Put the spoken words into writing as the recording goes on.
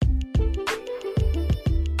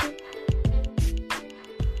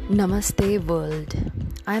Namaste world.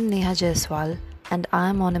 I'm Neha Jaiswal and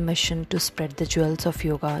I'm on a mission to spread the jewels of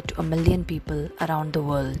yoga to 1 million people around the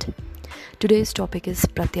world. Today's topic is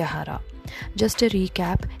Pratyahara. Just a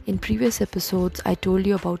recap, in previous episodes I told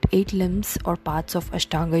you about 8 limbs or parts of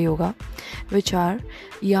Ashtanga yoga, which are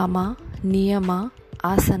Yama, Niyama,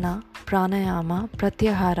 Asana, Pranayama,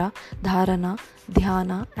 Pratyahara, Dharana,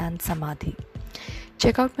 Dhyana and Samadhi.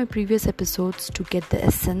 Check out my previous episodes to get the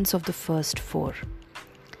essence of the first 4.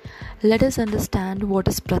 Let us understand what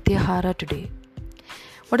is Pratyahara today.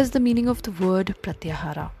 What is the meaning of the word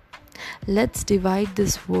Pratyahara? Let's divide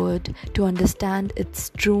this word to understand its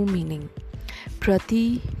true meaning.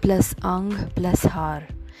 Prati plus ang plus har.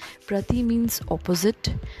 Prati means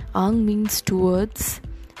opposite, ang means towards,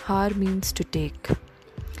 har means to take.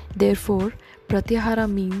 Therefore, Pratyahara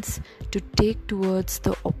means to take towards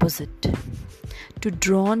the opposite, to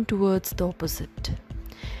drawn towards the opposite.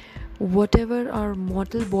 Whatever our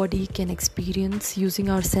mortal body can experience using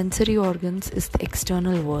our sensory organs is the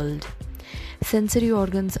external world. Sensory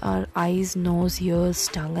organs are eyes, nose, ears,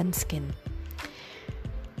 tongue and skin.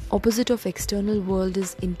 Opposite of external world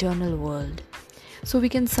is internal world. So we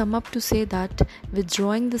can sum up to say that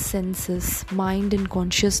withdrawing the senses, mind and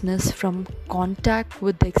consciousness from contact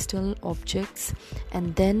with the external objects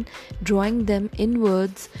and then drawing them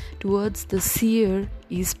inwards towards the seer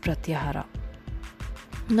is Pratyahara.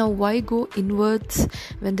 Now, why go inwards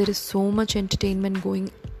when there is so much entertainment going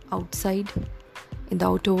outside in the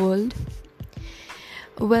outer world?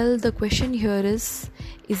 Well, the question here is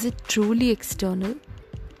it truly external?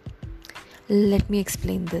 Let me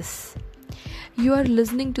explain this. You are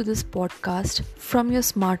listening to this podcast from your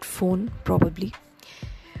smartphone, probably.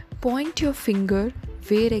 Point your finger,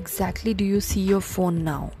 where exactly do you see your phone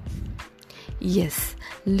now? Yes,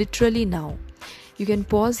 literally now. You can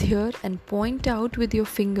pause here and point out with your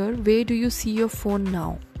finger, where do you see your phone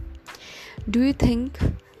now? Do you think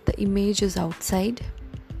the image is outside?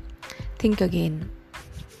 Think again.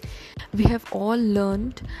 We have all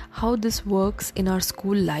learned how this works in our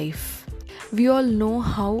school life. We all know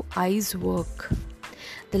how eyes work.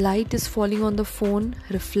 The light is falling on the phone,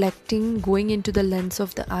 reflecting, going into the lens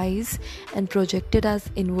of the eyes and projected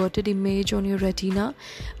as inverted image on your retina.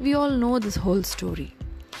 We all know this whole story.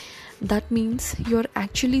 That means you're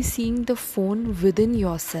actually seeing the phone within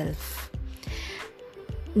yourself.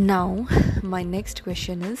 Now, my next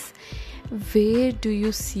question is, where do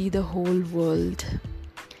you see the whole world?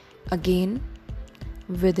 Again,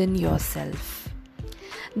 within yourself.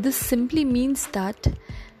 This simply means that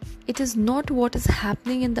it is not what is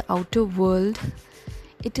happening in the outer world.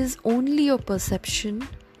 It is only your perception,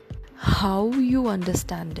 how you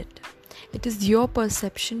understand it. It is your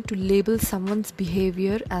perception to label someone's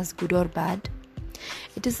behavior as good or bad.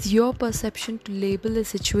 It is your perception to label a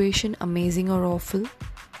situation amazing or awful.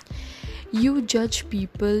 You judge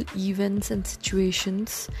people, events and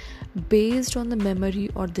situations based on the memory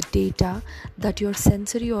or the data that your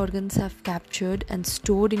sensory organs have captured and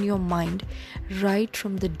stored in your mind right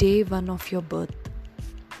from the day one of your birth.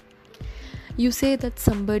 You say that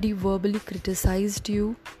somebody verbally criticized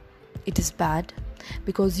you. It is bad,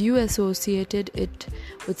 because you associated it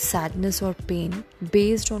with sadness or pain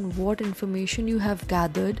based on what information you have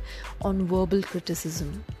gathered on verbal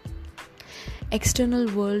criticism. External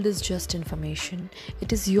world is just information.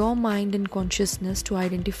 It is your mind and consciousness to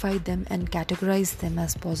identify them and categorize them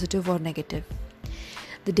as positive or negative.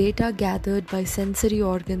 The data gathered by sensory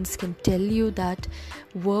organs can tell you that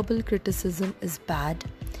verbal criticism is bad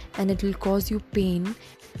and it will cause you pain,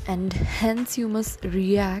 and hence you must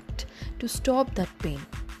react to stop that pain.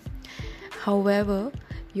 However,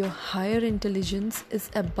 your higher intelligence is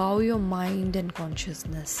above your mind and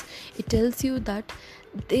consciousness. It tells you that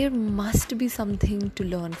there must be something to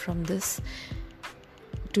learn from this.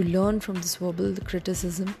 To learn from this verbal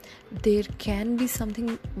criticism, there can be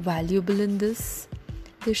something valuable in this.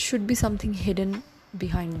 There should be something hidden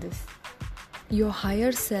behind this. Your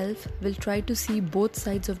higher self will try to see both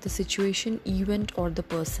sides of the situation, event or the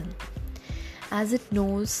person, as it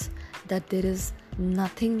knows that there is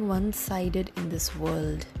nothing one-sided in this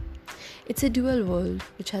world. It's a dual world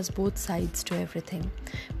which has both sides to everything,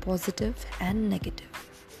 positive and negative.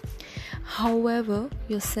 However,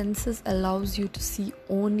 your senses allows you to see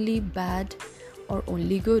only bad or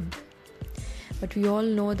only good. But we all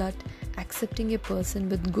know that accepting a person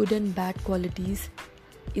with good and bad qualities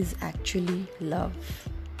is actually love.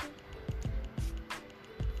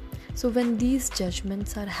 So when these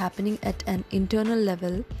judgments are happening at an internal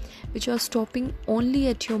level, which are stopping only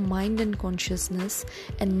at your mind and consciousness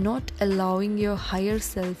and not allowing your higher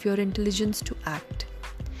self, your intelligence to act,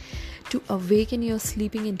 to awaken your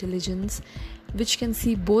sleeping intelligence, which can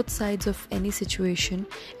see both sides of any situation,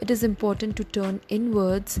 it is important to turn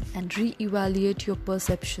inwards and re-evaluate your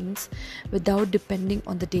perceptions without depending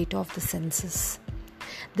on the data of the senses.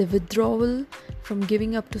 The withdrawal from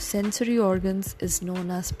giving up to sensory organs is known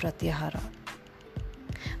as Pratyahara.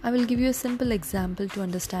 I will give you a simple example to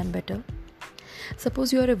understand better.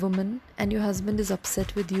 Suppose you are a woman and your husband is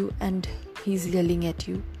upset with you and he's yelling at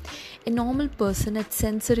you. A normal person at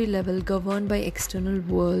sensory level governed by external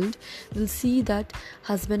world will see that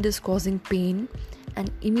husband is causing pain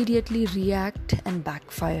and immediately react and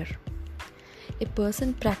backfire. A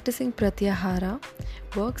person practicing Pratyahara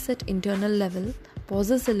works at internal level,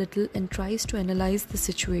 pauses a little and tries to analyze the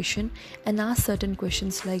situation and ask certain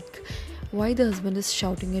questions like, why the husband is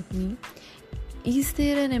shouting at me? Is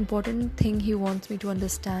there an important thing he wants me to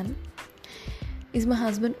understand? Is my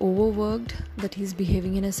husband overworked that he's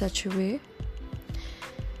behaving in such a way?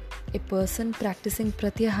 A person practicing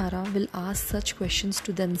Pratyahara will ask such questions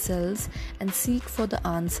to themselves and seek for the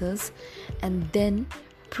answers and then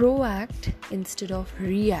proact instead of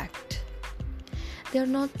react. They are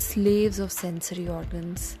not slaves of sensory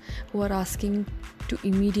organs who are asking to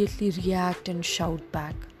immediately react and shout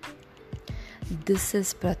back. This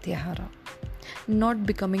is Pratyahara. Not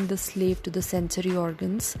becoming the slave to the sensory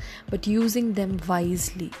organs, but using them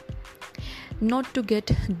wisely. Not to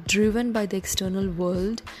get driven by the external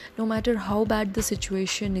world, no matter how bad the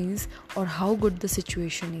situation is or how good the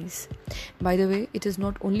situation is. By the way, it is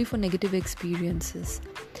not only for negative experiences.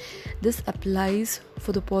 This applies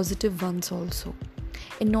for the positive ones also.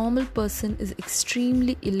 A normal person is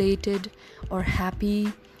extremely elated or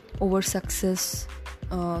happy over success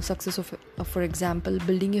of, for example,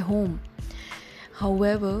 building a home.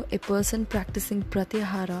 However, a person practicing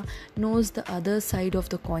Pratyahara knows the other side of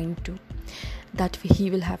the coin too. That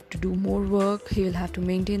he will have to do more work, he will have to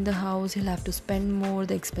maintain the house, he'll have to spend more,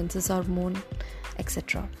 the expenses are more,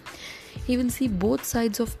 etc. He will see both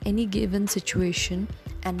sides of any given situation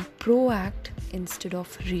and proact instead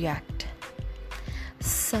of react.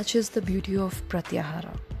 Such is the beauty of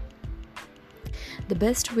Pratyahara. The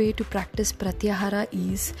best way to practice Pratyahara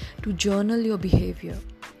is to journal your behavior.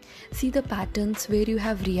 See the patterns where you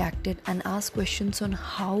have reacted and ask questions on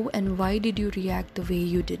how and why did you react the way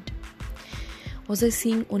you did. Was I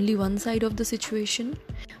seeing only one side of the situation?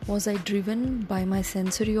 Was I driven by my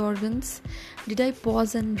sensory organs? Did I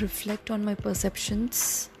pause and reflect on my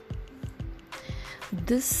perceptions?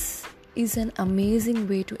 This is an amazing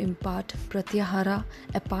way to impart Pratyahara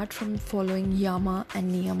apart from following yama and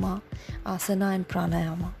niyama, asana and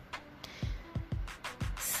pranayama.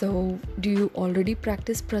 So, do you already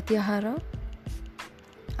practice Pratyahara?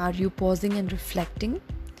 Are you pausing and reflecting?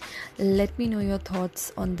 Let me know your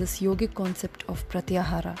thoughts on this yogic concept of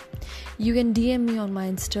Pratyahara. You can DM me on my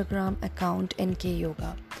Instagram account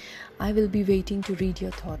NKYoga. I will be waiting to read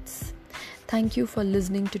your thoughts. Thank you for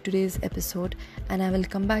listening to today's episode, and I will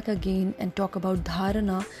come back again and talk about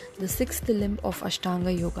Dharana, the sixth limb of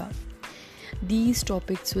Ashtanga Yoga. These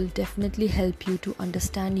topics will definitely help you to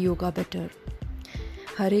understand yoga better.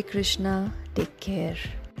 Hare Krishna, take care.